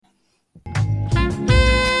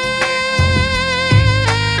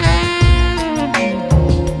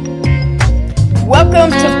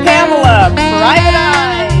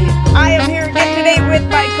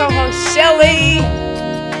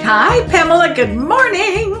Hi, Pamela. Good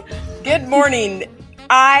morning. Good morning.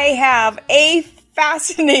 I have a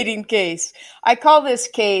fascinating case. I call this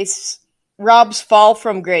case Rob's Fall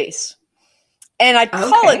from Grace. And I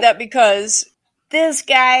call it that because this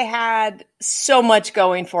guy had so much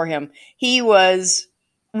going for him. He was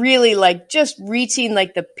really just reaching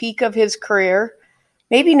the peak of his career.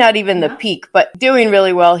 Maybe not even the peak, but doing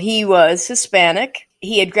really well. He was Hispanic.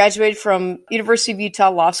 He had graduated from University of Utah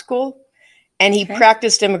Law School, and he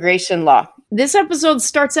practiced immigration law. This episode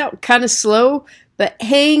starts out kind of slow, but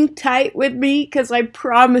hang tight with me because I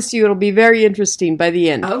promise you it'll be very interesting by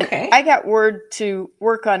the end. Okay. I got word to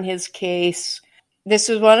work on his case. This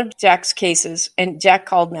was one of Jack's cases, and Jack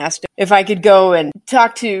called and asked if I could go and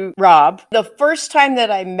talk to Rob. The first time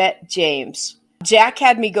that I met James, Jack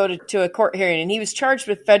had me go to a court hearing, and he was charged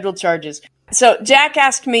with federal charges. So Jack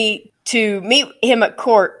asked me to meet him at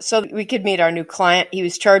court so that we could meet our new client. He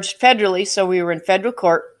was charged federally, so we were in federal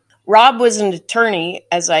court. Rob was an attorney,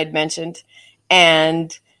 as I'd mentioned,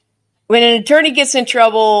 and when an attorney gets in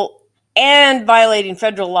trouble and violating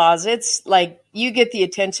federal laws, it's like you get the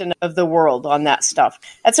attention of the world on that stuff.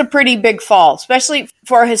 That's a pretty big fall, especially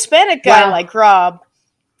for a Hispanic guy like Rob.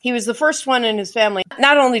 He was the first one in his family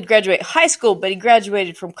not only to graduate high school, but he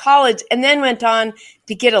graduated from college and then went on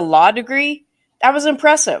to get a law degree. That was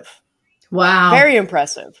impressive. Wow. Very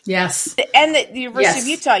impressive. Yes. And the University of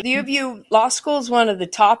Utah, the U of U Law School is one of the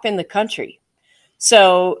top in the country.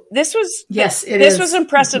 So this was was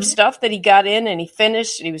impressive stuff that he got in and he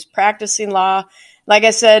finished and he was practicing law. Like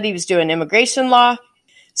I said, he was doing immigration law.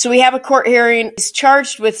 So we have a court hearing. He's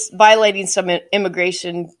charged with violating some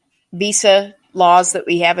immigration visa laws that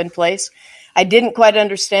we have in place. I didn't quite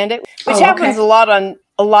understand it, which happens a lot on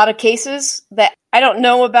a lot of cases that I don't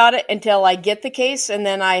know about it until I get the case, and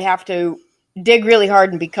then I have to dig really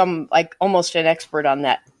hard and become almost an expert on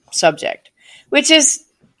that subject, which is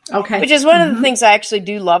one of the things I actually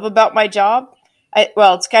do love about my job.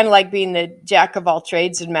 It's kind of like being the jack of all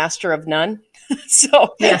trades and master of none.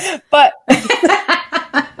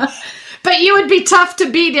 But you would be tough to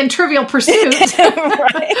beat in Trivial Pursuit,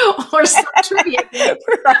 right? Or some trivia game.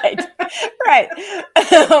 right.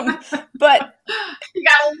 But you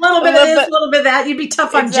got a little bit of this, a little bit of that. You'd be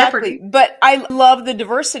tough on Jeopardy. But I love the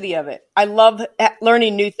diversity of it. I love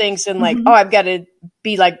learning new things and I've got to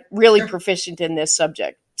be really proficient in this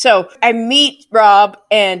subject. So I meet Rob,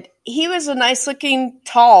 and he was a nice-looking,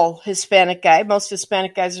 tall Hispanic guy. Most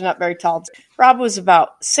Hispanic guys are not very tall. Rob was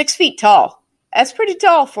about 6 feet tall. That's pretty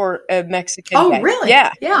tall for a Mexican guy. Oh, really?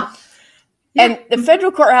 Yeah. And the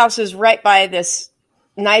federal courthouse is right by this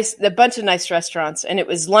bunch of nice restaurants. And it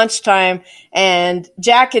was lunchtime. And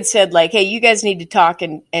Jack had said, hey, you guys need to talk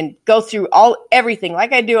and go through everything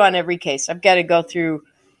like I do on every case. I've got to go through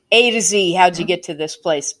A to Z. How'd you get to this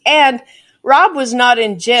place? And Rob was not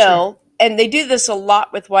in jail. Sure. And they do this a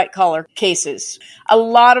lot with white collar cases. A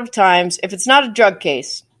lot of times, if it's not a drug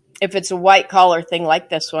case, if it's a white collar thing like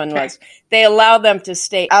this one was, they allow them to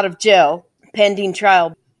stay out of jail pending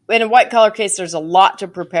trial. In a white collar case, there's a lot to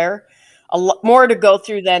prepare, a lot more to go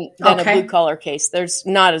through than a blue collar case. There's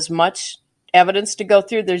not as much evidence to go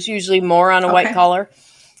through. There's usually more on a white collar.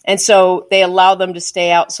 And so they allow them to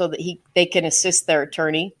stay out so that they can assist their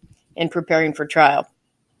attorney in preparing for trial.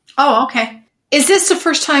 Oh, okay. Is this the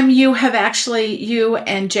first time you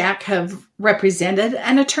and Jack have represented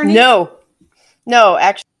an attorney? No,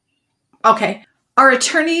 actually. Okay. Are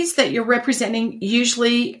attorneys that you're representing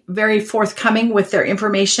usually very forthcoming with their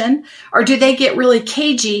information, or do they get really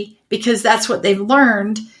cagey because that's what they've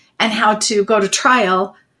learned and how to go to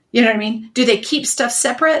trial? You know what I mean? Do they keep stuff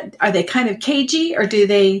separate? Are they kind of cagey, or do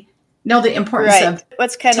they know the importance of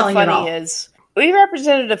What's kind of funny is we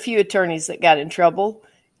represented a few attorneys that got in trouble,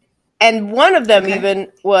 and one of them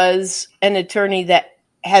even was an attorney that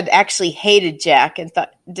had actually hated Jack and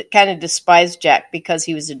kind of despised Jack because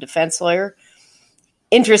he was a defense lawyer.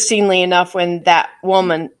 Interestingly enough, when that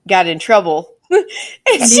woman got in trouble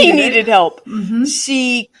and she needed help, mm-hmm. who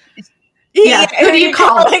do you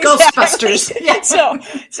call Ghostbusters? Yeah.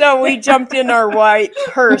 So we jumped in our white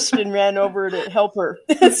hearse and ran over to help her.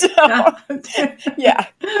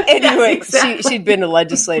 Anyway, she'd been a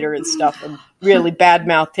legislator and stuff and really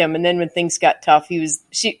badmouthed him. And then when things got tough, he was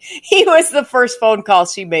the first phone call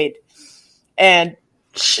she made. And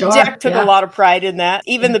Jack took a lot of pride in that.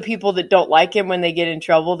 Even the people that don't like him, when they get in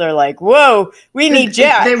trouble, they're like, whoa, we need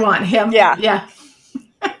Jack. They want him. Yeah.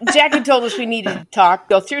 Jack had told us we needed to talk,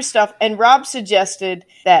 go through stuff, and Rob suggested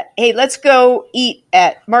that, hey, let's go eat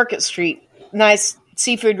at Market Street, nice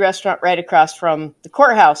seafood restaurant right across from the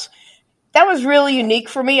courthouse. That was really unique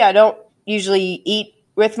for me. I don't usually eat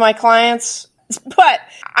with my clients. But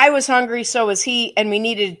I was hungry, so was he, and we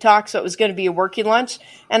needed to talk, so it was going to be a working lunch.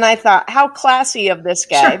 And I thought, how classy of this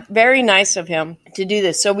guy. Sure. Very nice of him to do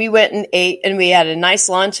this. So we went and ate, and we had a nice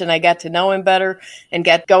lunch, and I got to know him better and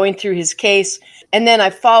got going through his case. And then I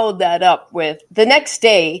followed that up with the next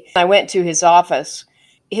day, I went to his office.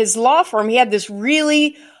 His law firm, he had this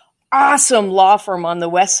really awesome law firm on the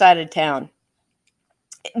west side of town.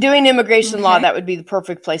 Doing immigration law, that would be the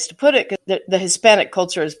perfect place to put it, because the Hispanic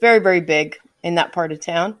culture is very, very big in that part of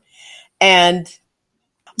town. And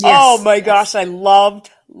oh my gosh, I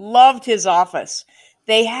loved his office.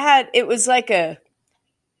 It was like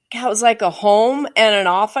a home and an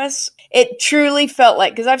office. It truly felt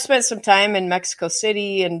like, because I've spent some time in Mexico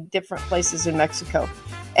City and different places in Mexico,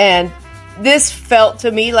 and this felt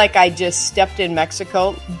to me like I just stepped in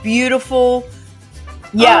Mexico. Beautiful.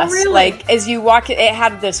 Yes, oh, really? Like as you walk, it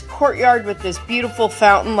had this courtyard with this beautiful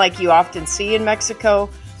fountain like you often see in Mexico.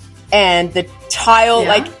 And the tile,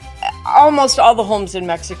 like almost all the homes in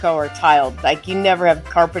Mexico are tiled. Like you never have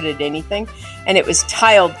carpeted anything. And it was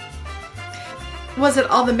tiled. Was it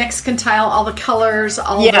all the Mexican tile, all the colors,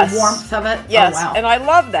 all the warmth of it? Yes, oh, wow. And I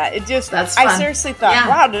love that. It just, that's fun. I seriously thought,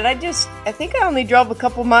 wow, I think I only drove a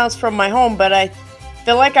couple miles from my home, but I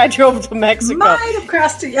feel like I drove to Mexico. Might have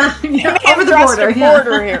crossed it, over the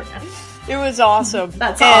border. Here. It was awesome.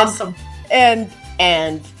 That's awesome.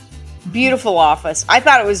 And beautiful office. I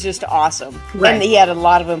thought it was just awesome. Right. And he had a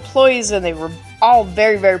lot of employees, and they were all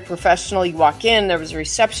very, very professional. You walk in, there was a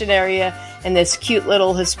reception area, and this cute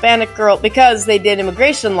little Hispanic girl, because they did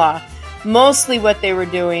immigration law, mostly what they were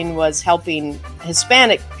doing was helping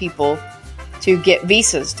Hispanic people to get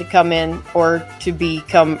visas to come in or to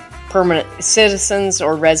become permanent citizens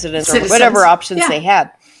or residents or whatever options they had.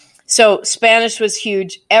 So Spanish was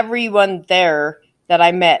huge. Everyone there that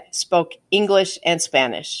I met spoke English and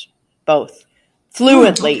Spanish, both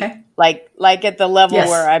fluently. Like at the level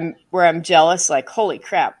where I'm jealous, like, holy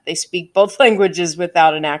crap, they speak both languages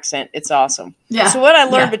without an accent. It's awesome. Yeah. So what I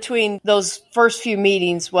learned between those first few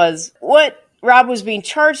meetings was what Rob was being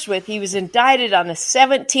charged with. He was indicted on a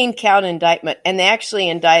 17-count indictment, and they actually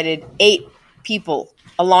indicted 8 people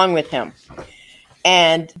along with him.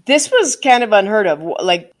 And this was kind of unheard of.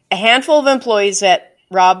 Like a handful of employees at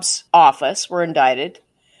Rob's office were indicted,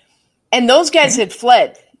 and those guys had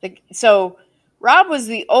fled. So Rob was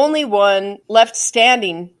the only one left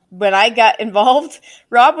standing when I got involved.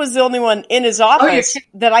 Rob was the only one in his office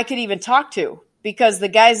that I could even talk to, because the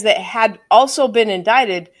guys that had also been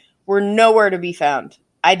indicted were nowhere to be found.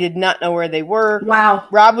 I did not know where they were. Wow.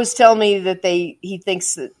 Rob was telling me that he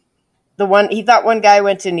thinks that he thought one guy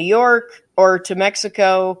went to New York or to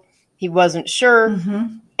Mexico. He wasn't sure.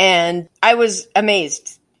 Mm-hmm. And I was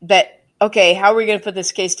amazed that, okay, how are we going to put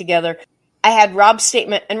this case together? I had Rob's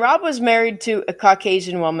statement, and Rob was married to a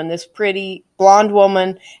Caucasian woman, this pretty blonde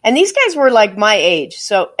woman. And these guys were like my age.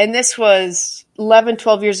 So, and this was 11,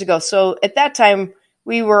 12 years ago. So at that time,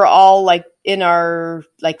 we were all like in our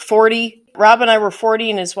 40. Rob and I were 40,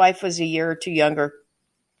 and his wife was a year or two younger.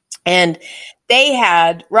 And they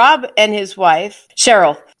had Rob and his wife,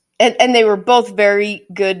 Cheryl, and they were both very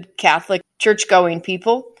good Catholic church-going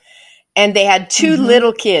people. And they had 2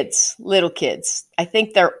 little kids. I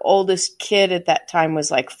think their oldest kid at that time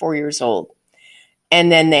was like 4 years old.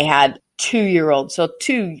 And then they had 2-year-olds, so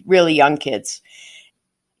 2 really young kids.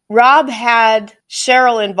 Rob had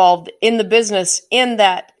Cheryl involved in the business in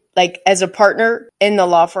that, like as a partner in the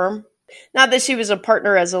law firm. Not that she was a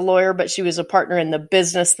partner as a lawyer, but she was a partner in the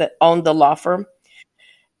business that owned the law firm.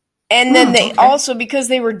 And then they also, because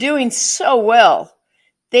they were doing so well,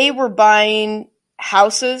 they were buying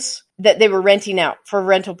houses that they were renting out for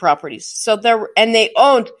rental properties. So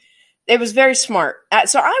it was very smart.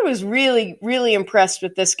 So I was really, really impressed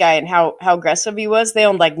with this guy and how aggressive he was. They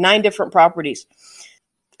owned like 9 different properties.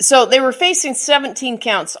 So they were facing 17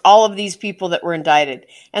 counts, all of these people that were indicted.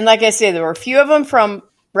 And like I say, there were a few of them from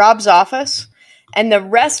Rob's office, and the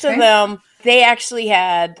rest of them, they actually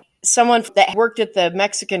had someone that worked at the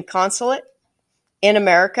Mexican consulate in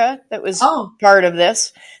America that was part of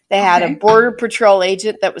this. They had a border patrol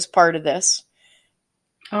agent that was part of this.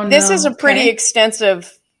 This is a pretty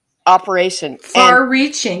extensive operation.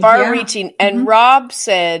 Far-reaching. And Rob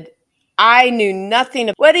said, I knew nothing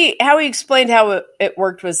of how he explained how it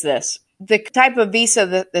worked was this. The type of visa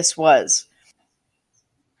that this was.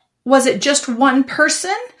 Was it just one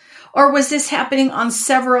person, or was this happening on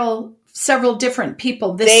several different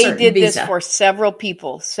people? They did this for several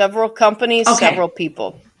people, several companies, several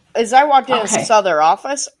people. As I walked in and saw their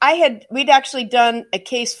office, we'd actually done a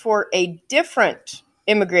case for a different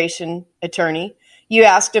immigration attorney. You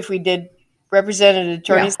asked if we did represented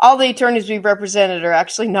attorneys. Yeah. All the attorneys we've represented are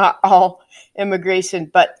actually not all immigration,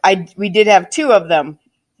 but we did have two of them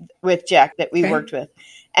with Jack that we worked with.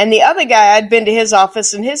 And the other guy, I'd been to his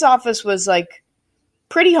office, and his office was like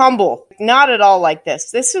pretty humble, not at all like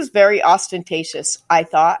this. This was very ostentatious, I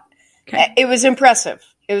thought. Okay. It was impressive.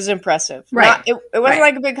 It was impressive. Right. It wasn't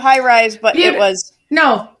like a big high rise, but it was.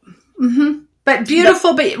 No. Mm-hmm. But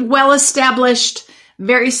beautiful, but well established,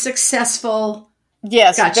 very successful.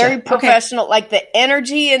 Yes, gotcha. Very professional. Like the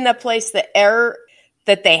energy in the place, the air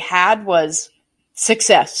that they had was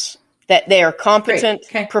success. That they are competent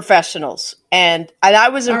professionals. And I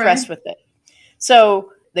was impressed with it.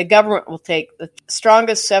 So the government will take the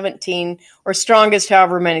strongest 17 or strongest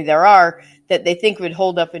however many there are that they think would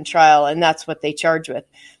hold up in trial, and that's what they charge with.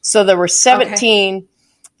 So there were 17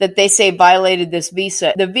 that they say violated this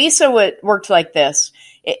visa. The visa worked like this.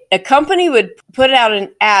 A company would put out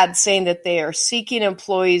an ad saying that they are seeking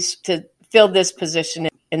employees to fill this position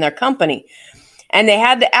in their company. And they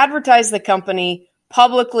had to advertise the company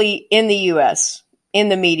publicly in the U.S., in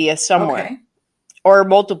the media somewhere, or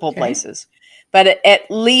multiple places, but at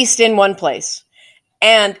least in one place.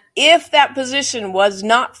 And if that position was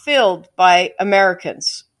not filled by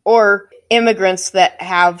Americans or immigrants that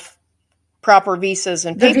have proper visas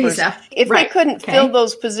and papers, if they couldn't fill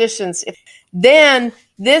those positions, then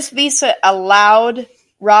this visa allowed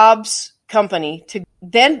Rob's company to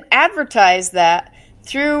then advertise that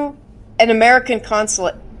through an American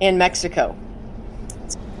consulate in Mexico.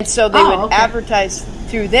 And so they would advertise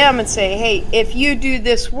through them and say, hey, if you do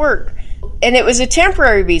this work, and it was a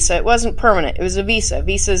temporary visa, it wasn't permanent, it was a visa.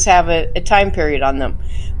 Visas have a time period on them.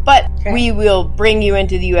 But we will bring you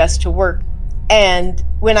into the U.S. to work. And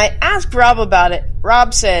when I asked Rob about it,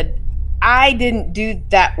 Rob said, I didn't do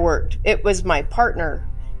that work. It was my partner,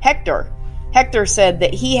 Hector. Hector said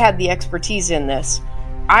that he had the expertise in this.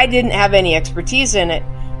 I didn't have any expertise in it.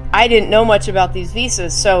 I didn't know much about these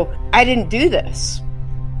visas, so I didn't do this.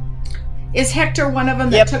 Is Hector one of them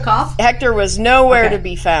that took off? Hector was nowhere to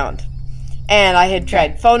be found. And I had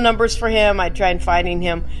tried phone numbers for him. I tried finding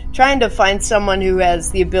him. Trying to find someone who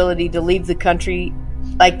has the ability to leave the country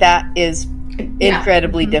like that is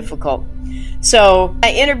incredibly difficult. So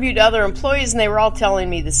I interviewed other employees, and they were all telling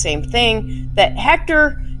me the same thing, that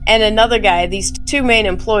Hector and another guy, these two main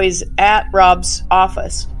employees at Rob's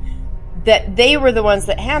office, that they were the ones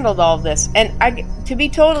that handled all of this. And to be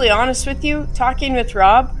totally honest with you, talking with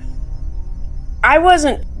Rob, I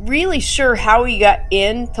wasn't really sure how he got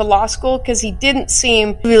into law school because he didn't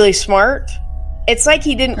seem really smart. It's like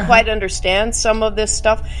he didn't quite understand some of this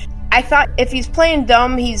stuff. I thought if he's playing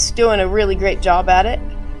dumb, he's doing a really great job at it.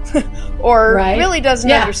 Or really doesn't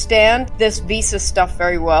understand this visa stuff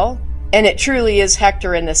very well. And it truly is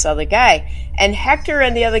Hector and this other guy. And Hector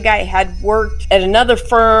and the other guy had worked at another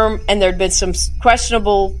firm, and there'd been some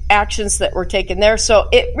questionable actions that were taken there. So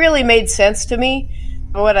it really made sense to me.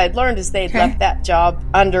 What I'd learned is they'd left that job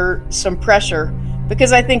under some pressure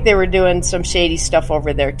because I think they were doing some shady stuff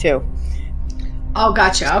over there too. Oh,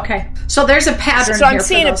 gotcha. Okay. So there's a pattern. So I'm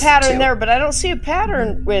seeing a pattern there, but I don't see a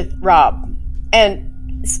pattern with Rob.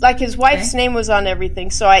 And it's like his wife's name was on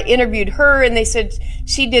everything. So I interviewed her, and they said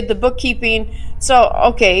she did the bookkeeping. So,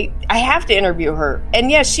 okay, I have to interview her.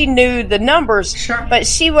 And yes, she knew the numbers, but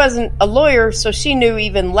she wasn't a lawyer, so she knew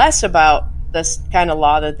even less about this kind of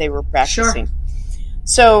law that they were practicing.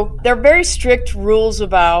 So there are very strict rules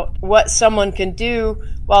about what someone can do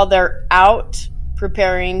while they're out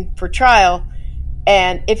preparing for trial.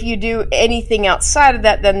 And if you do anything outside of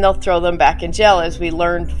that, then they'll throw them back in jail, as we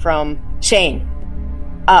learned from Shane.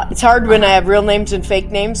 It's hard when I have real names and fake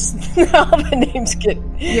names. All the names get...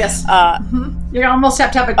 Yes. You almost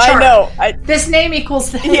have to have a chart. I know. This name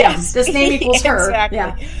equals him. Yes. This name equals her. Exactly.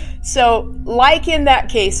 Yeah. So, like in that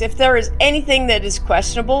case, if there is anything that is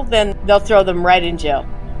questionable, then they'll throw them right in jail.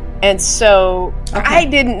 And so I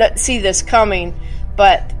didn't see this coming,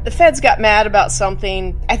 but the feds got mad about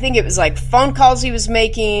something. I think it was like phone calls he was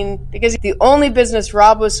making, because the only business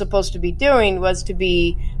Rob was supposed to be doing was to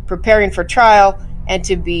be preparing for trial and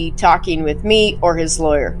to be talking with me or his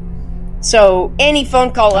lawyer. So any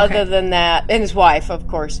phone call other than that, and his wife, of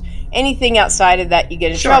course, anything outside of that, you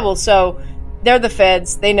get in trouble. So they're the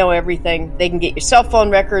feds. They know everything. They can get your cell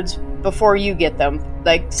phone records before you get them.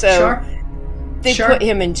 They put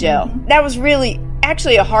him in jail. That was really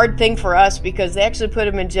actually a hard thing for us, because they actually put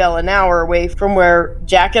him in jail an hour away from where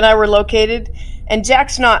Jack and I were located. And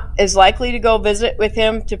Jack's not as likely to go visit with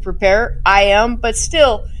him to prepare. I am, but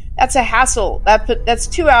still, that's a hassle. That's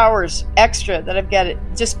 2 hours extra that I've got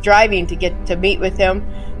just driving to get to meet with him,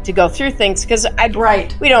 to go through things, because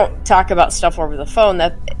we don't talk about stuff over the phone.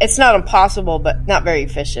 That it's not impossible, but not very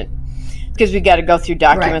efficient. because we got to go through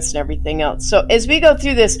documents and everything else. So as we go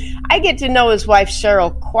through this, I get to know his wife,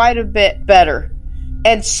 Cheryl, quite a bit better.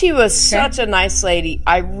 And she was such a nice lady.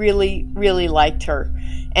 I really, really liked her.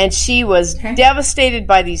 And she was devastated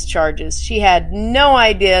by these charges. She had no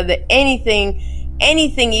idea that anything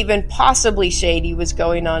even possibly shady was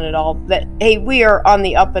going on at all. That, hey, we are on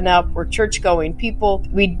the up and up. We're church-going people.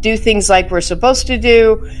 We do things like we're supposed to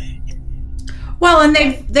do. Well, and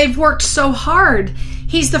they've worked so hard.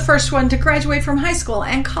 He's the first one to graduate from high school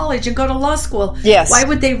and college and go to law school. Yes. Why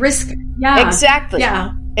would they risk it? Yeah. Exactly.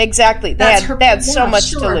 Yeah. Exactly. They had so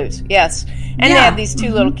much to lose. Yes. And they had these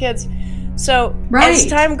 2 little kids. So as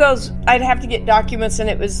time goes, I'd have to get documents, and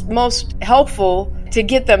it was most helpful to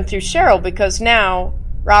get them through Cheryl, because now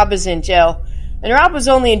Rob is in jail. And Rob was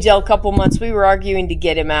only in jail a couple months. We were arguing to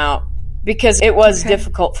get him out because it was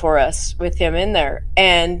difficult for us with him in there.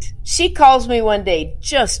 And she calls me one day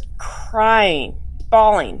just crying,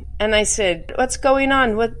 bawling. And I said, what's going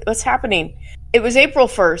on? What's happening? It was April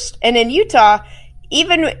 1st. And in Utah,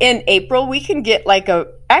 even in April, we can get like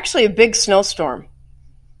actually a big snowstorm.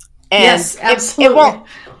 And yes, absolutely.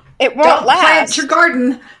 It won't last. Plant your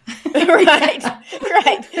garden. Right.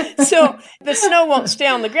 So the snow won't stay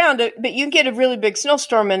on the ground, but you can get a really big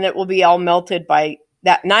snowstorm and it will be all melted by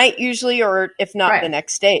that night usually, or if not the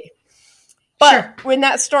next day. But when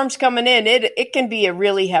that storm's coming in, it can be a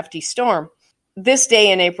really hefty storm. This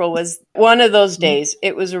day in April was one of those days.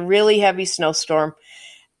 It was a really heavy snowstorm.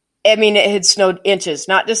 I mean, it had snowed inches,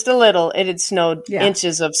 not just a little. It had snowed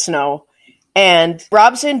inches of snow. And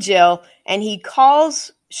Rob's in jail, and he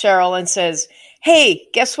calls Cheryl and says, hey,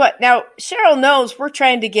 guess what? Now, Cheryl knows we're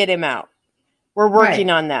trying to get him out. We're working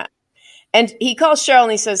on that. And he calls Cheryl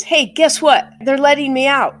and he says, hey, guess what? They're letting me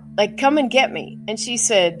out. Like, come and get me. And she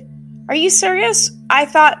said, are you serious? I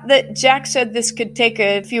thought that Jack said this could take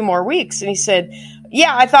a few more weeks. And he said,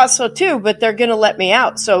 yeah, I thought so too, but they're going to let me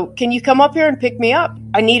out. So can you come up here and pick me up?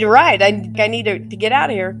 I need a ride. I need to get out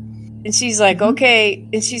of here. And she's like, okay.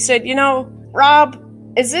 And she said,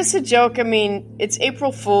 Rob, is this a joke? I mean, it's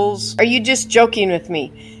April Fool's. Are you just joking with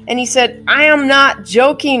me? And he said, I am not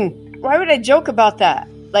joking. Why would I joke about that?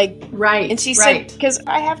 And she said, because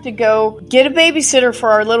I have to go get a babysitter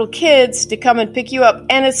for our little kids to come and pick you up.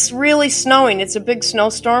 And it's really snowing. It's a big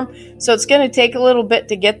snowstorm. So it's going to take a little bit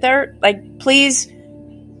to get there. Please.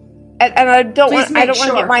 And I don't want to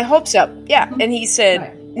get my hopes up. Yeah. And he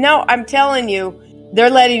said, no, I'm telling you, they're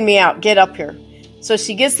letting me out. Get up here. So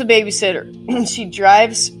she gets the babysitter. She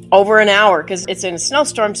drives over an hour because it's in a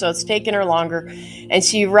snowstorm, so it's taking her longer. And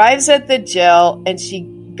she arrives at the jail, and she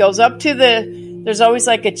goes up to there's always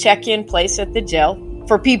like a check-in place at the jail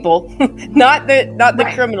for people, not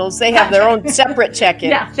the criminals. They have their own separate check-in.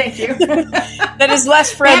 Yeah, thank you. That is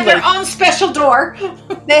less friendly. They have their own special door.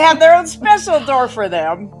 They have their own special door for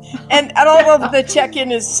them. And although the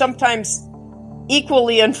check-in is sometimes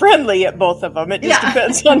equally unfriendly at both of them. It just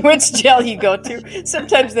depends on which jail you go to.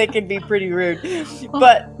 Sometimes they can be pretty rude.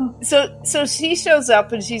 But so she shows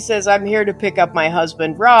up and she says, I'm here to pick up my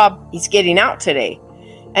husband, Rob. He's getting out today.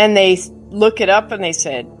 And they look it up and they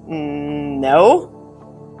said,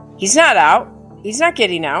 no, he's not out. He's not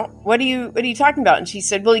getting out. What are you talking about? And she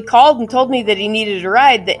said, well, he called and told me that he needed a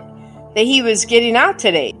ride, that he was getting out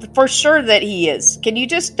today. For sure that he is. Can you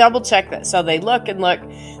just double check that? So they look and look.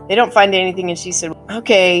 They don't find anything. And she said,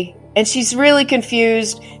 okay. And she's really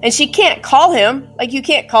confused. And she can't call him. Like, you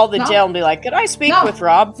can't call the jail and be like, could I speak with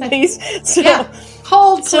Rob, please? So,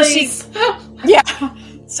 hold, please.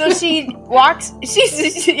 So she walks.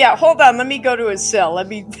 She's hold on. Let me go to his cell.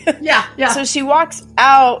 So she walks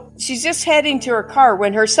out. She's just heading to her car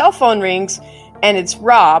when her cell phone rings, and it's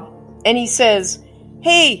Rob. And he says,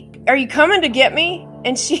 hey, are you coming to get me?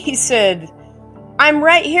 And she said, I'm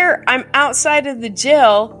right here. I'm outside of the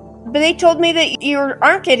jail. But they told me that you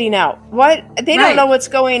aren't getting out. What? They don't know what's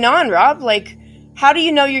going on, Rob. Like, how do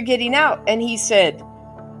you know you're getting out? And he said,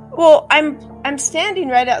 well, I'm standing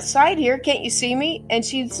right outside here. Can't you see me? And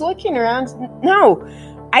she's looking around. No,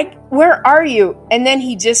 where are you? And then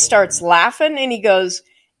he just starts laughing and he goes,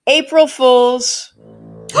 April Fools.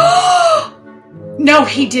 No,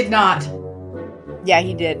 he did not. Yeah,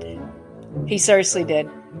 he did. He seriously did.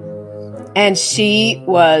 And she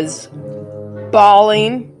was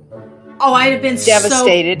bawling. Oh, I'd have been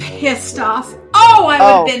devastated. So pissed off. Oh, I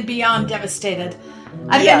would have been beyond devastated.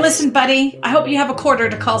 I'd have been, listen, buddy, I hope you have a quarter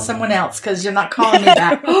to call someone else because you're not calling me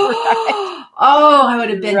back. Oh, I would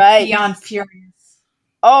have been beyond furious.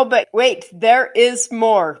 Oh, but wait, there is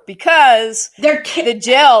more because the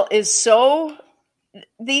jail is so...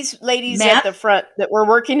 These ladies at the front that were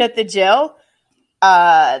working at the jail,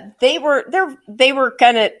 they were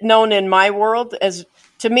kind of known in my world as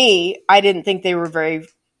to me, I didn't think they were very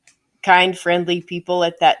kind, friendly people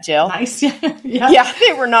at that jail. Nice. Yeah. Yeah,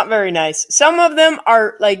 they were not very nice. Some of them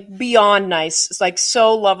are like beyond nice. It's like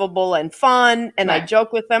so lovable and fun, and Right. I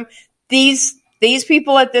joke with them. These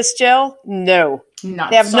people at this jail, no. Not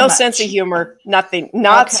They have so no much. sense of humor. Nothing.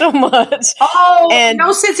 Not Okay. so much. Oh, And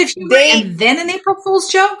no sense of humor, and then an April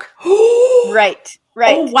Fool's joke? Right.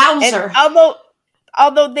 Oh, wowzer. And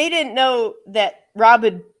although they didn't know that Rob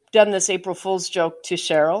had done this April Fool's joke to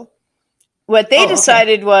Cheryl, what they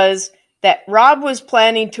decided was that Rob was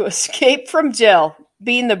planning to escape from jail,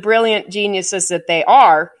 being the brilliant geniuses that they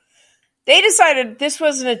are. They decided this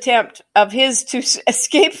was an attempt of his to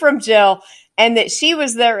escape from jail, and that she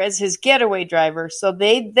was there as his getaway driver. So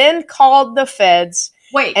they then called the feds.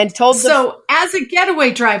 Wait, and told so as a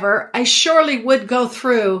getaway driver, I surely would go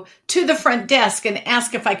through to the front desk and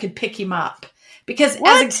ask if I could pick him up. Because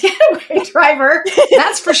as a getaway driver,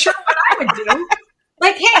 that's for sure what I would do.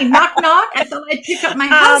 Like, hey, knock, knock. I thought I'd pick up my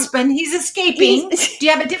husband. He's escaping. Do you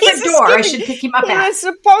have a different door? I should pick him up He at. was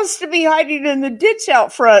supposed to be hiding in the ditch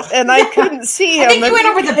out front, and I couldn't see him. I think he went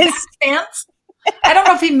over the back fence. I don't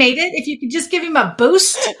know if he made it. If you could just give him a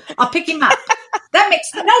boost, I'll pick him up. That makes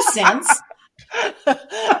no sense.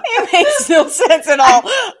 It makes no sense at all.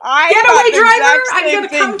 Getaway driver, I'm going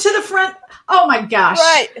to come to the front. Oh my gosh!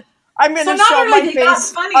 Right, I'm going to show my they not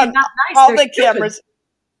face funny on and not nice, all they're the stupid. cameras.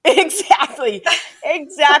 Exactly.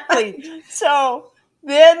 So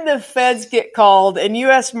then the feds get called, and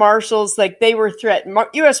U.S. Marshals,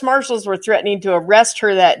 U.S. Marshals were threatening to arrest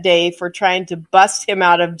her that day for trying to bust him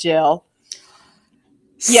out of jail.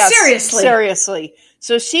 Yes, seriously.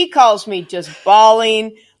 So she calls me just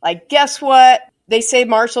bawling. Like, guess what? They say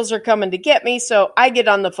marshals are coming to get me. So I get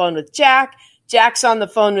on the phone with Jack. Jack's on the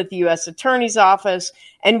phone with the U.S. Attorney's Office.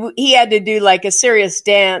 And he had to do like a serious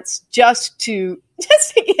dance just to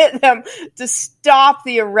get them to stop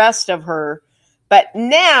the arrest of her. But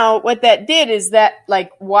now what that did is that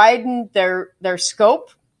like widened their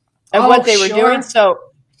scope of what they were doing.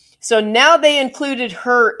 So now they included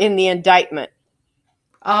her in the indictment.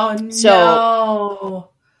 Oh, no. So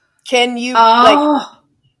can you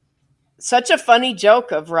such a funny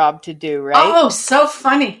joke of Rob to do, right? Oh, so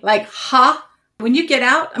funny. Like, when you get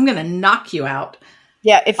out, I'm going to knock you out.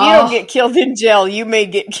 Yeah, if you don't get killed in jail, you may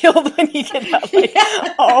get killed when you get out. Like,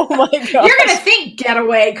 oh my God. You're going to think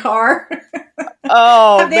getaway car.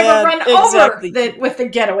 Oh, have they ever run over with the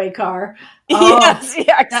getaway car? Yes,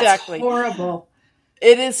 yeah, exactly. That's horrible.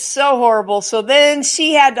 It is so horrible. So then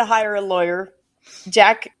she had to hire a lawyer.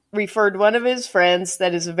 Jack referred one of his friends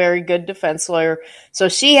that is a very good defense lawyer. So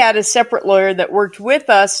she had a separate lawyer that worked with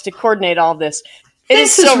us to coordinate all this.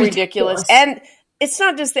 This is so ridiculous. And it's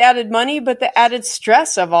not just the added money, but the added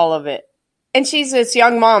stress of all of it. And she's this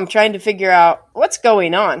young mom trying to figure out what's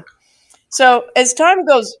going on. So as time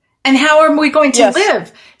goes... And how are we going to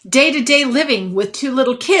live day-to-day living with two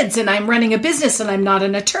little kids, and I'm running a business and I'm not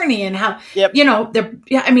an attorney, and how,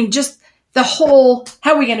 just the whole,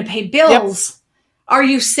 how are we going to pay bills? Yep. Are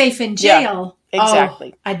you safe in jail? Yeah,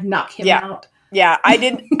 exactly. I'd knock him out. Yeah, I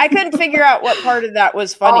couldn't figure out what part of that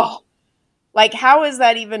was funny. Like, how is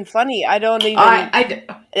that even funny? I don't even.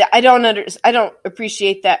 I don't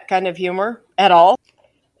appreciate that kind of humor at all.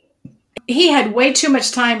 He had way too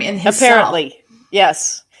much time in his apparently. Cell.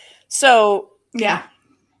 Yes. So yeah,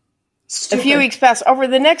 a few weeks pass. Over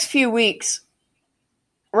the next few weeks,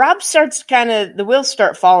 Rob starts the wheels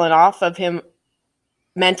start falling off of him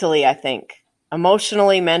mentally. I think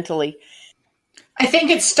emotionally, mentally. I think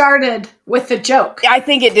it started with the joke. I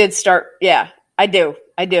think it did start. Yeah, I do.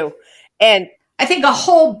 And I think a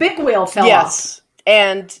whole big wheel fell off. Yes.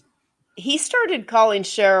 And he started calling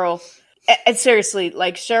Cheryl. And seriously,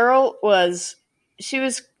 like Cheryl she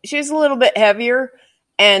was a little bit heavier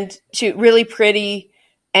and she really pretty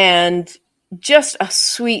and just a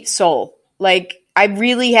sweet soul. Like I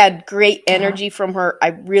really had great energy from her. I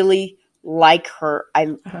really like her.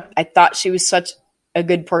 I thought she was such a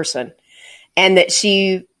good person and that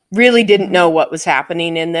she really didn't know what was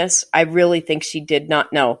happening in this. I really think she did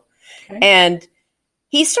not know. Okay. And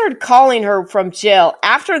he started calling her from jail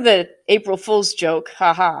after the April Fool's joke.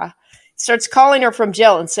 Starts calling her from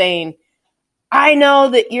jail and saying, I know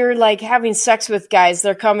that you're like having sex with guys.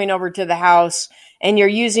 They're coming over to the house and you're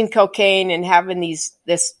using cocaine and having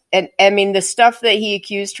the stuff that he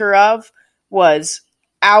accused her of was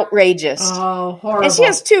outrageous. Oh, horrible. And she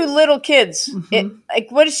has two little kids.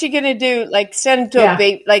 Mm-hmm. What is she going to do? Like send him to a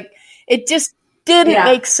baby? Like it just didn't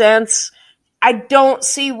make sense. I don't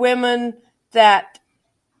see a woman that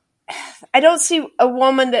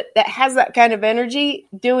has that kind of energy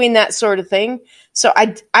doing that sort of thing. So I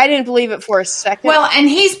didn't believe it for a second. Well, and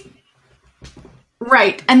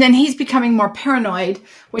Right. And then he's becoming more paranoid,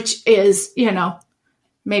 which is,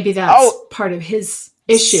 maybe that's part of his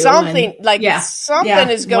issue. Something something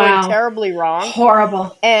is going terribly wrong.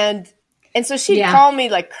 Horrible. And so she'd call me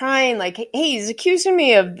like crying, like, hey, he's accusing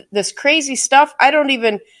me of this crazy stuff. I don't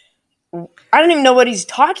even know what he's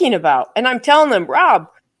talking about. And I'm telling him, Rob,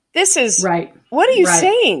 this is right. What are you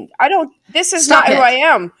saying? This is Stop not it. who I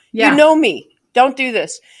am. Yeah. You know me. Don't do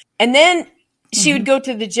this. And then she would go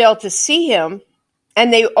to the jail to see him.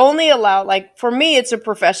 And they only allow, like, for me, it's a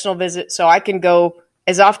professional visit, so I can go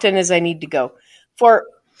as often as I need to go. For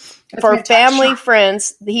family,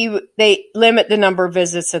 friends, they limit the number of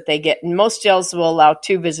visits that they get. And most jails will allow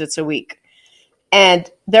 2 visits a week. And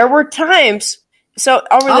there were times, so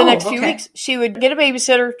over the next few weeks, she would get a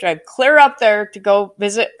babysitter, drive clear up there to go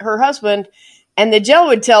visit her husband, and the jail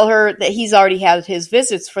would tell her that he's already had his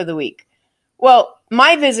visits for the week. Well,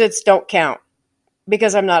 my visits don't count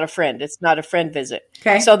because I'm not a friend. It's not a friend visit.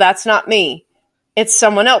 Okay. So that's not me. It's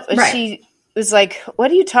someone else. And she was like,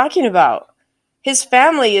 what are you talking about? His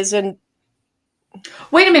family is in...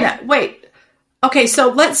 Wait a minute. Wait. Okay, so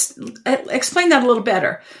let's explain that a little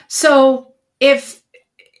better. So if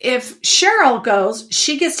Cheryl goes,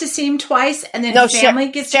 she gets to see him twice, and then family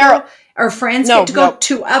gets to go, or friends get to go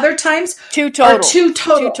 2 other times? 2 total. Or 2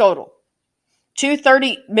 total? 2 total. 2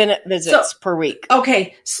 30-minute visits per week.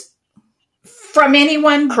 Okay. From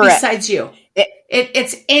anyone besides you?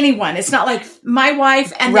 It's anyone. It's not like my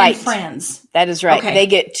wife and then friends. That is right. Okay. They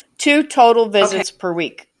get 2 total visits per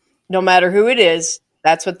week. No matter who it is,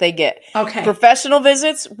 that's what they get. Okay. Professional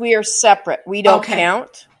visits, we are separate. We don't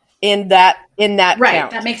count in that right.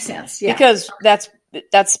 count. That makes sense. Yeah. Because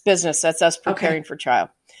that's business. That's us preparing for trial.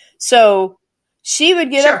 So she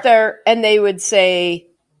would get up there and they would say,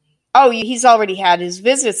 oh, he's already had his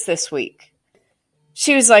visits this week.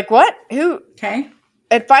 She was like, what? Who? Okay.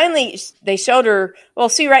 And finally, they showed her, well,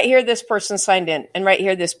 see right here, this person signed in. And right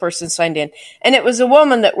here, this person signed in. And it was a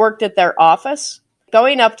woman that worked at their office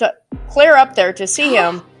going up to clear up there to see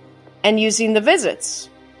him and using the visits.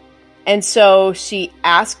 And so she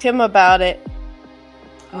asked him about it.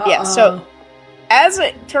 Yeah. So as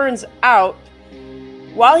it turns out,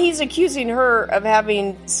 while he's accusing her of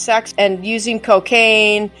having sex and using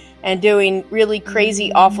cocaine and doing really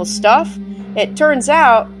crazy, awful stuff, it turns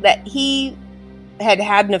out that he had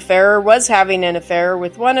an affair, was having an affair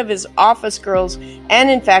with one of his office girls,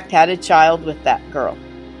 and in fact had a child with that girl.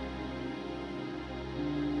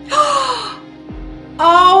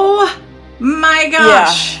 Oh my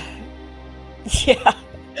gosh. Yeah.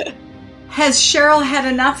 Has Cheryl had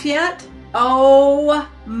enough yet? Oh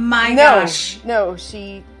my gosh. No,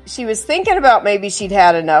 she was thinking about maybe she'd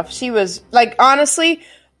had enough. She was like, honestly,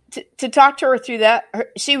 to talk to her through that,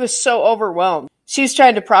 she was so overwhelmed. She was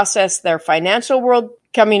trying to process their financial world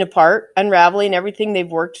coming apart, unraveling everything they've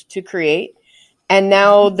worked to create. And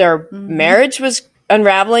now their marriage was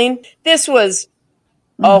unraveling. This was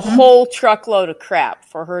a whole truckload of crap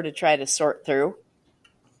for her to try to sort through.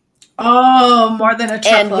 Oh, more than a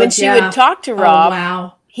truckload. And when she would talk to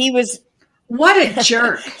Rob, he was... What a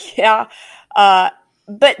jerk. Yeah.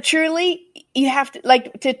 But truly, you have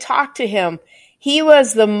to talk to him. He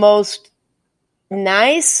was the most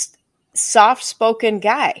nice, soft-spoken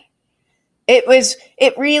guy. It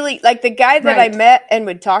really, like the guy that I met and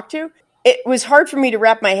would talk to, it was hard for me to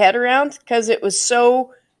wrap my head around because it was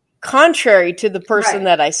so contrary to the person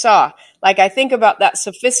that I saw. Like I think about that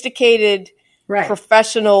sophisticated,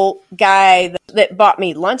 professional guy that bought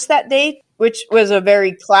me lunch that day, which was a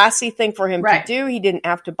very classy thing for him to do. He didn't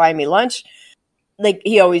have to buy me lunch. Like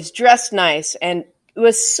he always dressed nice and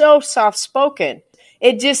was so soft-spoken.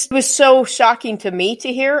 It just was so shocking to me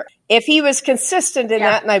to hear. If he was consistent in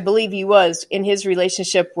that, and I believe he was in his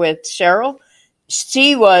relationship with Cheryl,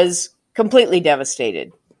 she was completely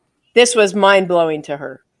devastated. This was mind-blowing to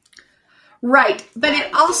her. Right. But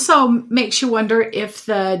it also makes you wonder if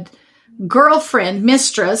the girlfriend,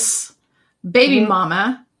 mistress, baby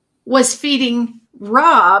mama, was feeding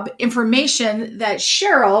Rob information that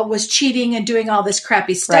Cheryl was cheating and doing all this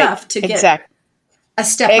crappy stuff to get a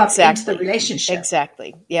step up into the relationship.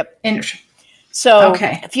 Exactly. Yep. So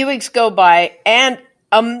a few weeks go by, and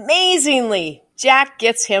amazingly, Jack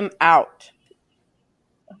gets him out.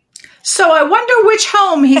 So I wonder which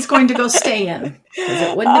home he's going to go stay in. Because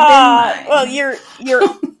it wouldn't have been mine. Well,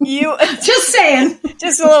 you just saying.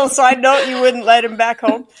 Just a little side note, you wouldn't let him back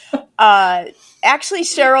home. Actually,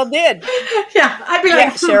 Cheryl did. Yeah, I'd be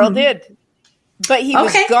like, Cheryl did. But he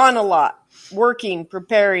was gone a lot, working,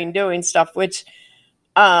 preparing, doing stuff, which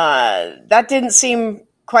that didn't seem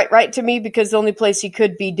quite right to me because the only place he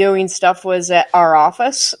could be doing stuff was at our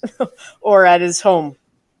office or at his home.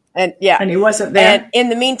 And yeah. And he wasn't there. And in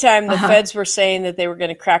the meantime, the feds were saying that they were going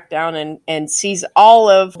to crack down and seize all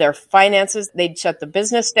of their finances. They'd shut the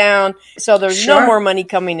business down. So there's no more money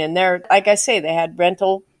coming in there. Like I say, they had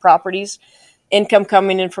rental properties, income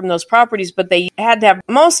coming in from those properties, but they had to have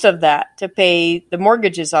most of that to pay the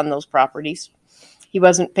mortgages on those properties. He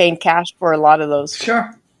wasn't paying cash for a lot of those.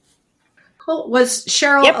 Sure. Cool. Was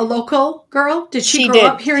Cheryl a local girl? Did she grow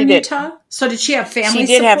up here in Utah? So did she have family support?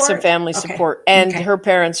 She did have some family support. And her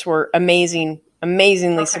parents were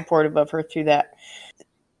amazingly supportive of her through that.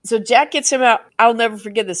 So Jack gets him out. I'll never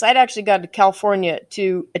forget this. I'd actually gone to California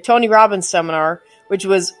to a Tony Robbins seminar, which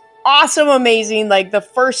was awesome, amazing. Like the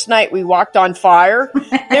first night we walked on fire.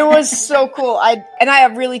 It was so cool. I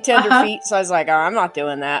have really tender feet. So I was like, oh, I'm not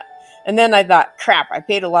doing that. And then I thought, crap, I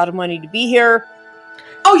paid a lot of money to be here.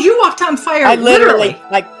 Oh, you walked on fire. I literally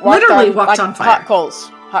walked on fire.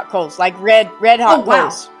 Hot coals, like red hot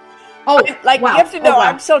coals. Oh, you have to know,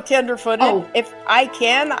 I'm so tender-footed. Oh. If I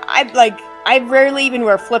can, I rarely even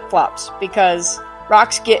wear flip-flops because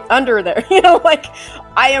rocks get under there.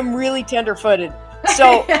 I am really tender-footed.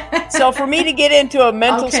 So for me to get into a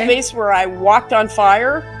mental space where I walked on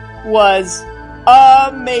fire was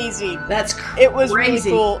amazing. It was really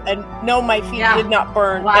cool, and no, my feet did not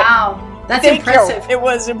burn. Wow. That's impressive. It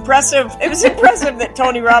was impressive. It was impressive that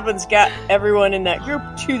Tony Robbins got everyone in that group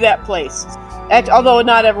to that place. Although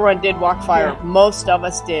not everyone did walk fire, most of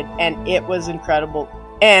us did, and it was incredible.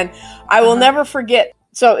 And I will never forget.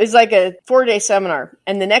 So it's like a 4-day seminar,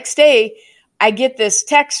 and the next day I get this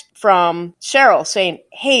text from Cheryl saying,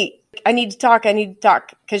 "Hey, I need to talk,"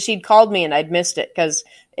 because she'd called me and I'd missed it because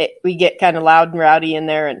we get kind of loud and rowdy in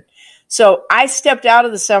there. And so I stepped out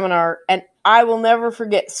of the seminar, and I will never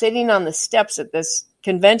forget sitting on the steps at this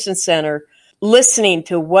convention center, listening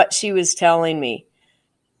to what she was telling me.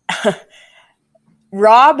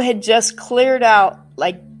 Rob had just cleared out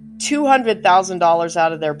like $200,000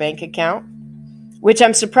 out of their bank account, which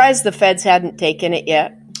I'm surprised the feds hadn't taken it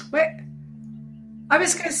yet. Wait, I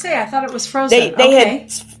was going to say, I thought it was frozen. They had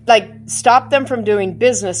stopped them from doing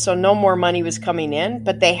business, so no more money was coming in,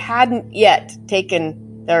 but they hadn't yet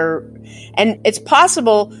taken their, and it's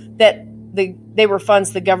possible that they were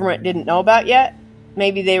funds the government didn't know about yet.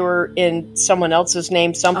 Maybe they were in someone else's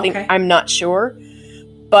name, something. I'm not sure.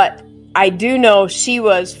 But I do know she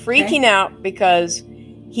was freaking out because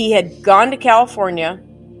he had gone to California,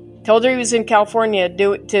 told her he was in California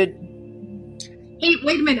Wait a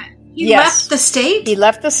minute. He left the state? He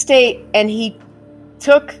left the state, and he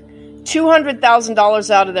took $200,000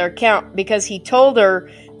 out of their account because he told her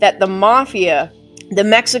that the mafia, the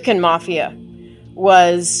Mexican mafia,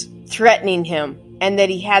 was threatening him and that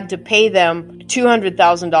he had to pay them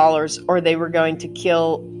 $200,000 or they were going to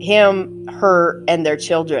kill him, her, and their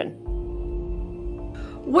children.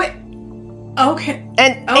 What? Okay.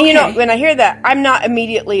 And when I hear that, I'm not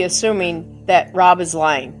immediately assuming that Rob is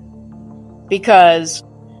lying because...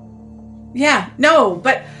 Yeah, no,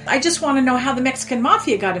 but I just want to know how the Mexican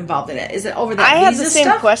mafia got involved in it. Is it over that I visa had the same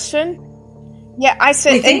stuff? question. Yeah, I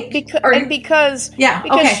said, because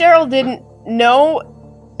Cheryl didn't know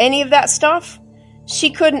any of that stuff,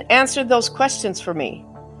 she couldn't answer those questions for me.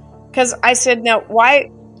 Because I said, now, why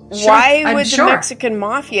would the Mexican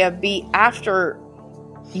mafia be after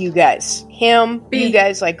you guys? You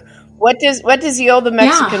guys, like, what does he owe the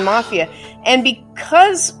Mexican mafia? And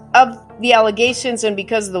because of the allegations and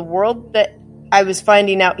because of the world that I was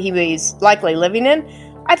finding out he was likely living in,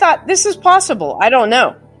 I thought, this is possible. I don't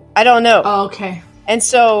know. Oh, okay. And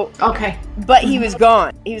so, but he was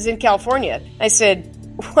gone. He was in California. I said,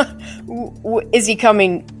 is he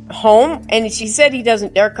coming home? And she said he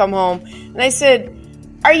doesn't dare come home. And I said,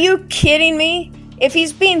 are you kidding me? If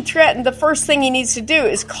he's being threatened, the first thing he needs to do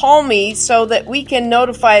is call me so that we can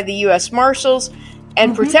notify the U.S. Marshals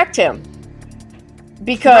and protect him.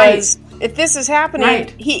 Because if this is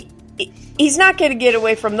happening, he's not going to get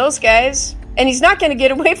away from those guys. And he's not going to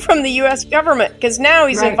get away from the U.S. government because now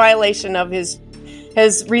he's in violation of his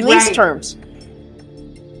release terms.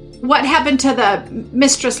 What happened to the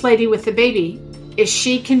mistress lady with the baby? Is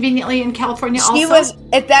she conveniently in California also? She was,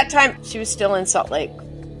 at that time, she was still in Salt Lake.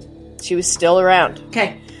 She was still around.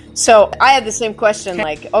 Okay. So I had the same question,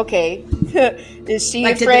 is she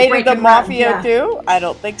afraid of the mafia too? I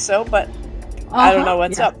don't think so, but I don't know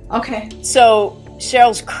what's up. Okay. So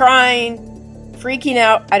Cheryl's crying, freaking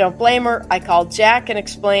out. I don't blame her. I called Jack and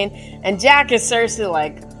explained, and Jack is seriously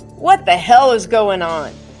like, what the hell is going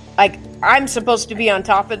on? Like, I'm supposed to be on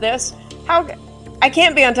top of this? How? I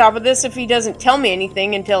can't be on top of this if he doesn't tell me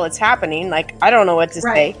anything until it's happening. Like, I don't know what to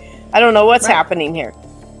say. I don't know what's happening here.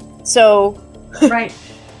 So,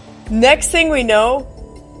 next thing we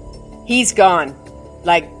know, he's gone.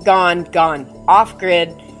 like gone, off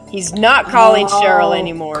grid. He's not calling Cheryl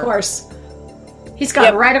anymore. Of course. He's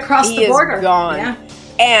gone right across the border. He is gone. Yeah.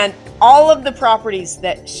 And all of the properties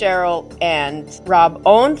that Cheryl and Rob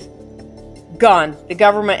owned, gone. The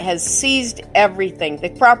government has seized everything. The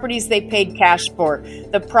properties they paid cash for,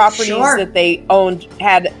 the properties that they owned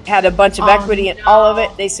had a bunch of equity in all of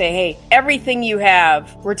it. They say, hey, everything you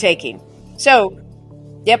have, we're taking. So,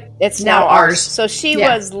 yep, it's now ours. So she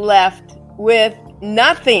was left with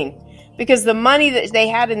nothing. Because the money that they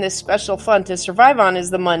had in this special fund to survive on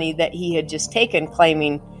is the money that he had just taken,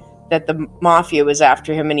 claiming that the mafia was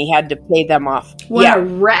after him and he had to pay them off. What a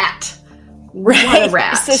rat. Right. What a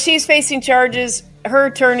rat. So she's facing charges. Her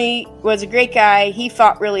attorney was a great guy. He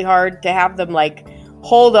fought really hard to have them like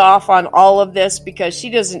hold off on all of this because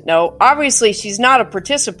she doesn't know. Obviously, she's not a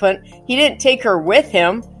participant. He didn't take her with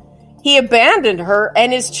him. He abandoned her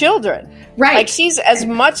and his children. Right. Like she's as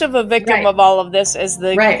much of a victim of all of this as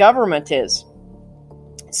the government is.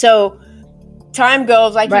 So time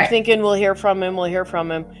goes. I keep thinking we'll hear from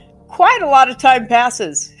him. Quite a lot of time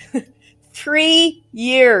passes. 3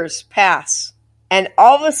 years pass. And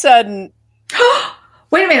all of a sudden...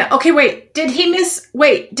 Wait a minute. Okay, wait. Did he miss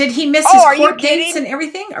his court dates and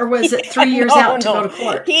everything? Or was it 3 years out to go to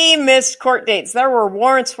court? He missed court dates. There were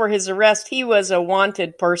warrants for his arrest. He was a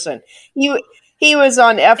wanted person. He was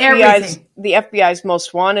on the FBI's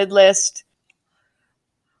most wanted list.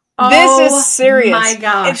 This is serious. My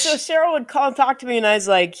gosh. And so Cheryl would call and talk to me, and I was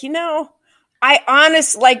like,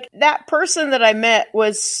 that person that I met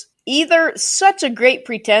was either such a great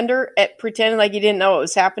pretender at pretending like he didn't know what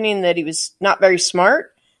was happening, that he was not very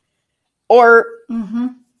smart, or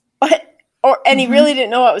he really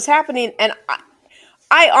didn't know what was happening. And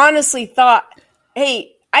I honestly thought,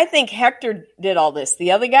 hey, I think Hector did all this.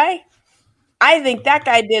 The other guy, I think that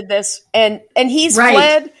guy did this, and he's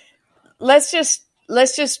fled. Let's just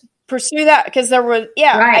pursue that because there was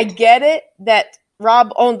I get it that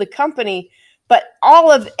Rob owned the company, but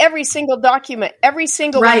every single document, every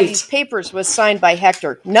single one of these papers was signed by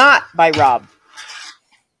Hector, not by Rob.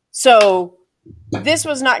 So this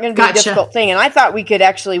was not going to be a difficult thing, and I thought we could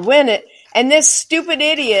actually win it. And this stupid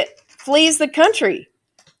idiot flees the country.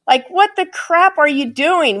 Like, what the crap are you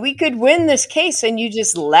doing? We could win this case, and you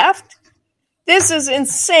just left? This is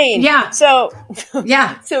insane. Yeah. So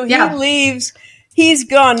he leaves. He's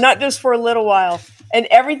gone, not just for a little while. And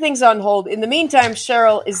everything's on hold. In the meantime,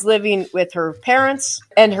 Cheryl is living with her parents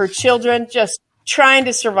and her children, just trying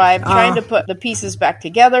to survive, trying to put the pieces back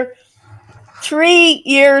together. 3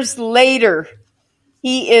 years later,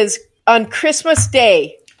 he is on Christmas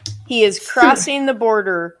Day. He is crossing the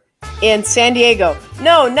border in San Diego.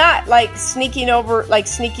 No, not like sneaking up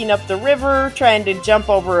the river, trying to jump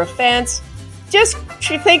over a fence. Just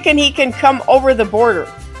thinking he can come over the border.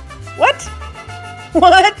 What?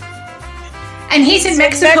 And he's in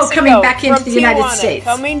Mexico coming back into the United States.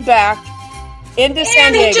 Coming back into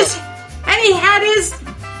San Diego. And he had his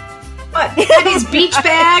beach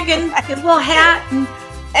bag and his little hat and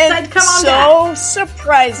said, come on back. So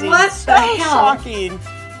surprising. What so the hell? Shocking.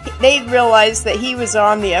 They realized that he was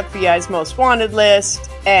on the FBI's most wanted list,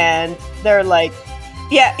 and they're like,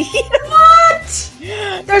 yeah. What?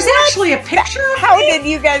 There's actually a picture of How did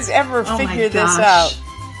you guys ever figure this out?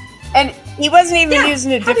 And he wasn't even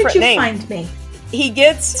using a different name. How did you find me? He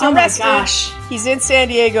gets arrested. My gosh. He's in San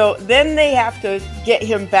Diego. Then they have to get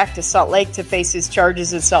him back to Salt Lake to face his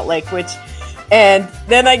charges in Salt Lake, and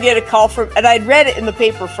then I get a call and I'd read it in the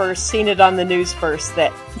paper first, seen it on the news first,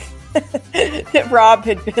 that that Rob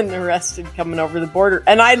had been arrested coming over the border.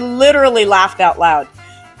 And I literally laughed out loud.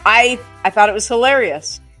 I thought it was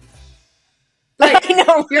hilarious. Like, I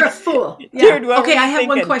know. You're a fool. Yeah. Dude, okay, I have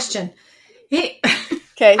one question. Okay.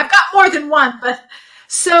 I've got more than one, but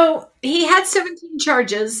so he had 17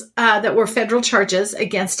 charges that were federal charges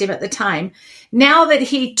against him at the time. Now that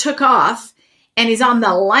he took off and he's on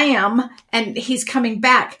the lam and he's coming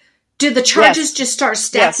back, do the charges just start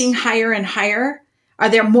stacking higher and higher? Are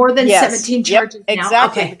there more than 17 charges now?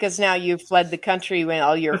 Exactly, because now you've fled the country when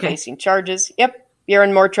all you're facing charges. Yep, you're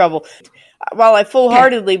in more trouble. While I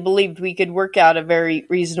full-heartedly believed we could work out a very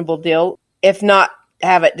reasonable deal, if not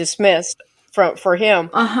have it dismissed for him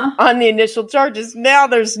on the initial charges, now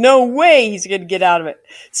there's no way he's going to get out of it.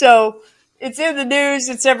 So it's in the news,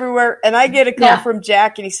 it's everywhere, and I get a call from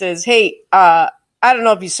Jack, and he says, hey, I don't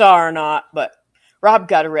know if you saw or not, but Rob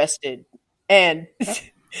got arrested, and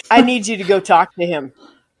I need you to go talk to him.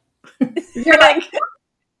 You're like,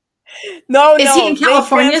 no. Is he in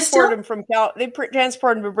California still? They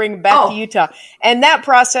transport him to bring him back to Utah. And that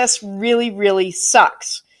process really, really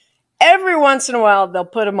sucks. Every once in a while, they'll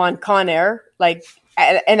put him on Con Air, like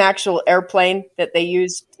an actual airplane that they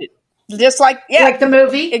use. Just like the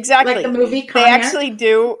movie, exactly. Like the movie. They actually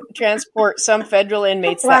do transport some federal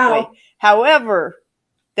inmates that way. However,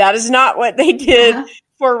 that is not what they did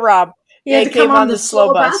for Rob. They came on the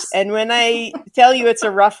slow bus. And when I tell you it's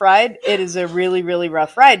a rough ride, it is a really, really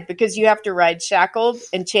rough ride because you have to ride shackled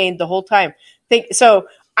and chained the whole time. So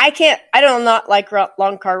I don't not like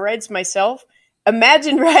long car rides myself.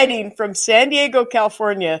 Imagine riding from San Diego,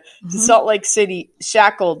 California to Salt Lake City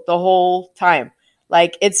shackled the whole time.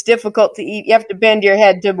 Like, it's difficult to eat. You have to bend your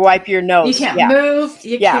head to wipe your nose. You can't move.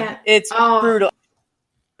 You can't. It's brutal.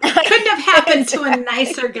 Couldn't have happened to a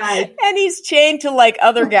nicer guy. And he's chained to like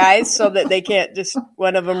other guys so that they can't just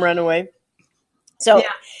one of them run away. So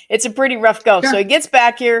it's a pretty rough go. Sure. So he gets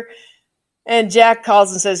back here and Jack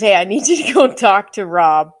calls and says, hey, I need you to go talk to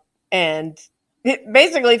Rob and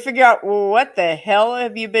basically figure out, well, what the hell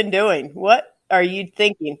have you been doing? What are you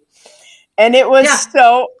thinking? And it was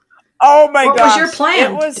oh my gosh. What was your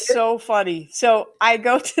plan? It was so funny. So I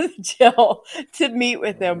go to the jail to meet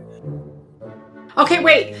with him. Okay,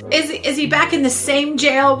 wait. Is he back in the same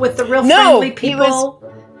jail with the real friendly people?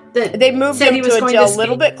 They moved him to a jail a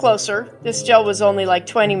little bit closer. This jail was only like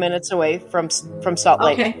 20 minutes away from Salt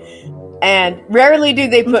Lake. Okay. And rarely do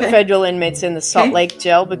they put federal inmates in the Salt Lake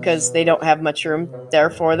jail because they don't have much room there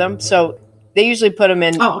for them. So they usually put them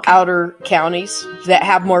in outer counties that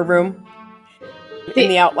have more room in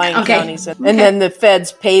the outlying counties. And then the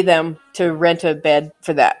feds pay them to rent a bed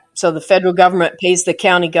for that. So the federal government pays the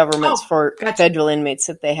county governments for federal inmates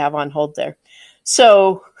that they have on hold there.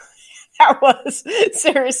 So that was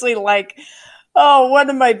seriously like,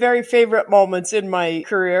 one of my very favorite moments in my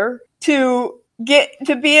career to get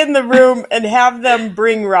to be in the room and have them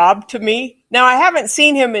bring Rob to me. Now, I haven't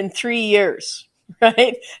seen him in 3 years,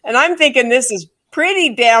 right? And I'm thinking this is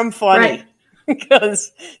pretty damn funny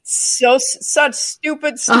because such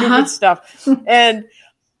stupid stuff. And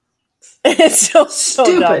it's so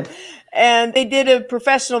stupid. Dumb. And they did a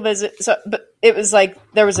professional visit. But it was like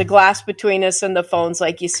there was a glass between us and the phones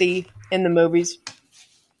like you see in the movies.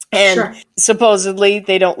 And supposedly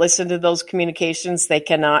they don't listen to those communications. They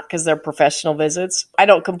cannot because they're professional visits. I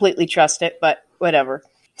don't completely trust it, but whatever.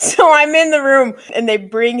 So I'm in the room and they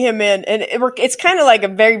bring him in. And it's kind of like a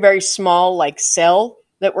very, very small like cell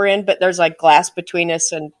that we're in. But there's like glass between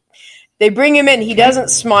us. And they bring him in. He doesn't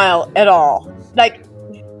smile at all. Like,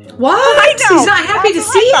 what? I know. He's not happy to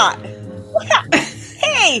see you.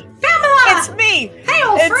 Hey, Pamela! It's me. Hey,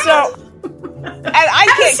 old friend. So, I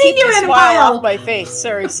can't keep the smile off my face,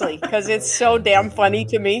 seriously, because it's so damn funny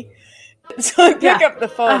to me. So I pick up the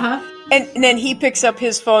phone, and then he picks up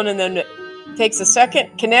his phone, and then takes a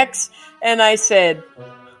second, connects, and I said,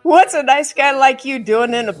 "What's a nice guy like you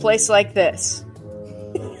doing in a place like this?"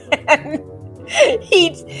 And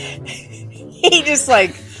he just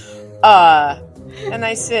like, and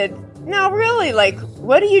I said, "No, really, like,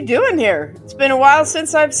 what are you doing here? It's been a while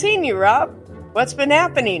since I've seen you, Rob. What's been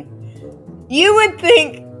happening?" You would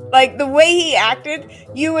think, like, the way he acted,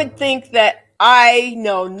 you would think that I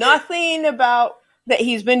know nothing about that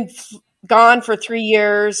he's been gone for 3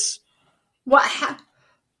 years. What?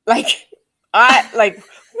 What?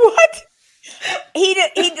 He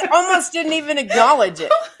almost didn't even acknowledge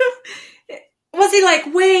it. Was he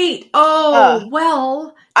like, wait,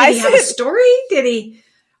 well, did he have a story?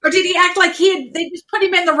 Or did he act like they just put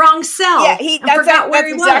him in the wrong cell? Yeah, that's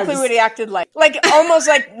exactly what he acted like. Like, almost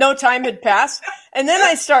like no time had passed. And then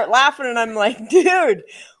I start laughing and I'm like, dude,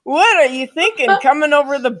 what are you thinking? Coming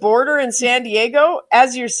over the border in San Diego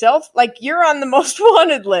as yourself? Like, you're on the most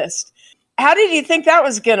wanted list. How did you think that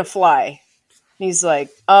was going to fly? And he's like,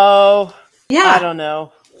 I don't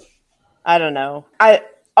know.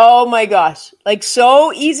 Oh my gosh. Like,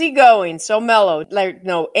 so easygoing, so mellow, like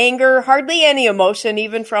no anger, hardly any emotion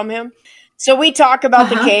even from him. So we talk about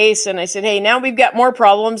the case and I said, hey, now we've got more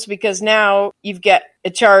problems because now you've got a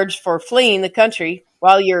charge for fleeing the country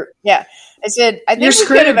while I said, I think we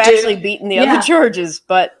could have actually beaten the other charges,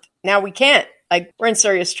 but now we can't. Like, we're in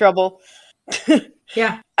serious trouble.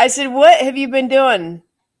 I said, what have you been doing?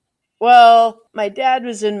 Well, my dad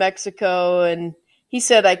was in Mexico and he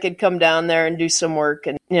said I could come down there and do some work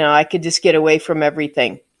and, I could just get away from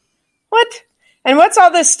everything. What? And what's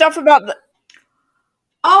all this stuff about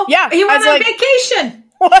he went on vacation.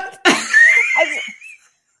 What? I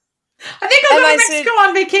think I'll go to Mexico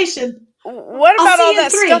on vacation. What about all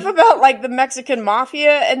that stuff about like the Mexican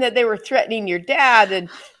mafia and that they were threatening your dad and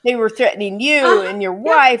they were threatening you and your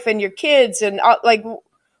wife and your kids and like,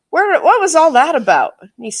 what was all that about?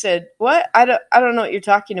 And he said, what? I don't know what you're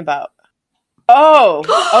talking about.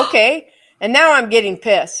 Oh, okay. And now I'm getting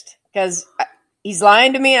pissed because he's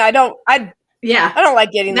lying to me. Yeah. I don't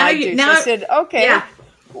like getting Now lied you- to. now- So I said, okay. Yeah.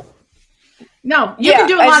 No, you Yeah, can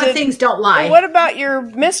do a I lot said, of things. Don't lie. Well, what about your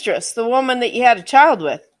mistress, the woman that you had a child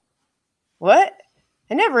with? What?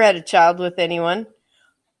 I never had a child with anyone.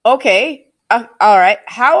 Okay. All right.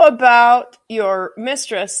 How about your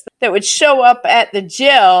mistress that would show up at the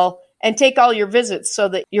jail and take all your visits so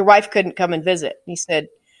that your wife couldn't come and visit? He said,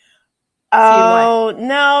 oh,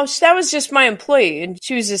 no, that was just my employee, and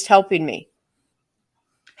she was just helping me.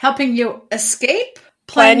 Helping you escape?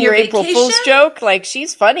 Plan your vacation? April Fool's joke? Like,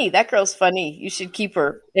 she's funny. That girl's funny. You should keep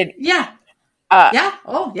her. Yeah. Yeah.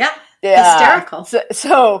 Oh, yeah. Yeah. Hysterical.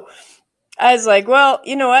 So I was like, well,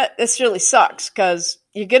 you know what? This really sucks because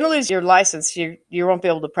you're going to lose your license. You won't be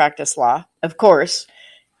able to practice law, of course.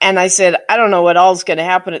 And I said, I don't know what all's going to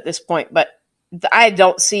happen at this point, but I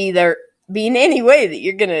don't see there being any way that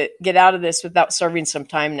you're going to get out of this without serving some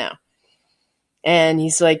time now. And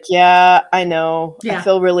he's like, yeah, I know. Yeah. I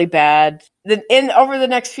feel really bad. Over the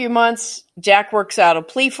next few months, Jack works out a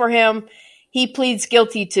plea for him. He pleads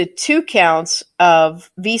guilty to 2 counts of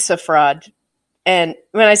visa fraud. And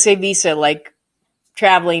when I say visa, like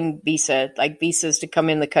traveling visa, like visas to come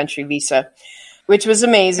in the country visa, which was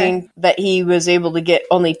amazing that he was able to get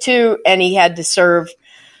only 2, and he had to serve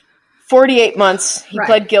 48 months. He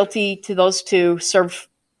pled guilty to those 2, served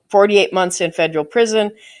 48 months in federal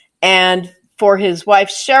prison. And for his wife,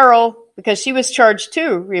 Cheryl, because she was charged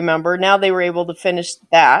too, remember, now they were able to finish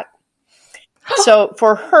that. So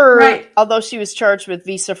for her, although she was charged with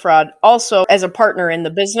visa fraud, also as a partner in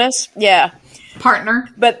the business, partner.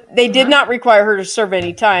 But they did not require her to serve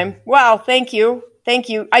any time. Wow, thank you. Thank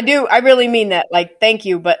you. I really mean that. Like, thank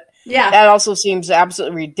you. But that also seems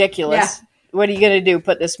absolutely ridiculous. Yeah. What are you going to do?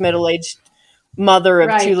 Put this middle-aged mother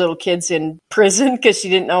of 2 little kids in prison because she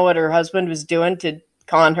didn't know what her husband was doing to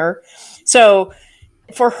con her? So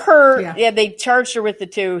for her, they charged her with the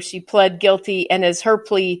 2. She pled guilty. And as her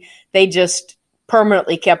plea, they just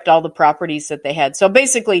permanently kept all the properties that they had. So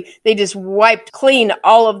basically, they just wiped clean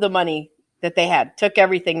all of the money that they had, took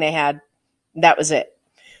everything they had. That was it.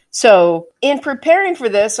 So in preparing for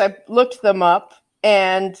this, I looked them up,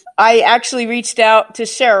 and I actually reached out to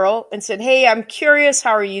Cheryl and said, hey, I'm curious.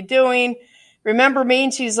 How are you doing? Remember me?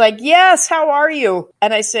 And she's like, yes, how are you?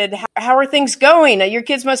 And I said, how are things going? Your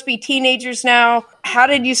kids must be teenagers now. How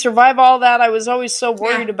did you survive all that? I was always so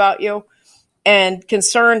worried about you and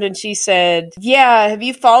concerned. And she said, yeah, have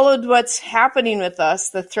you followed what's happening with us,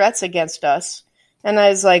 the threats against us? And I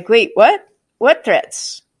was like, wait, what? What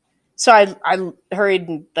threats? So I hurried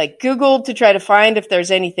and Googled to try to find if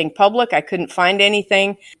there's anything public. I couldn't find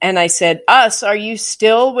anything. And I said, are you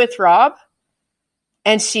still with Rob?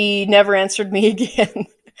 And she never answered me again.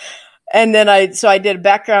 And then I did a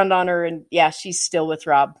background on her, and she's still with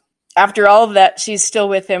Rob. After all of that, she's still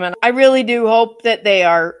with him. And I really do hope that they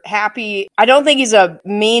are happy. I don't think he's a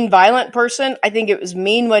mean, violent person. I think it was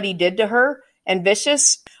mean what he did to her and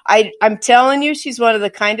vicious. I'm telling you, she's one of the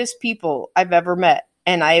kindest people I've ever met.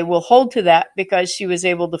 And I will hold to that because she was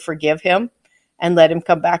able to forgive him and let him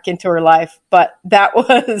come back into her life. But that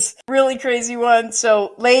was a really crazy one.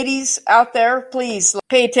 So ladies out there, please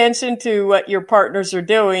pay attention to what your partners are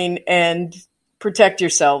doing and protect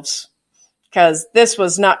yourselves, because this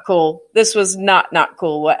was not cool. This was not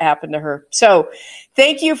cool what happened to her. So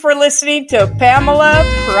thank you for listening to Pamela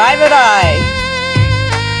Private Eye.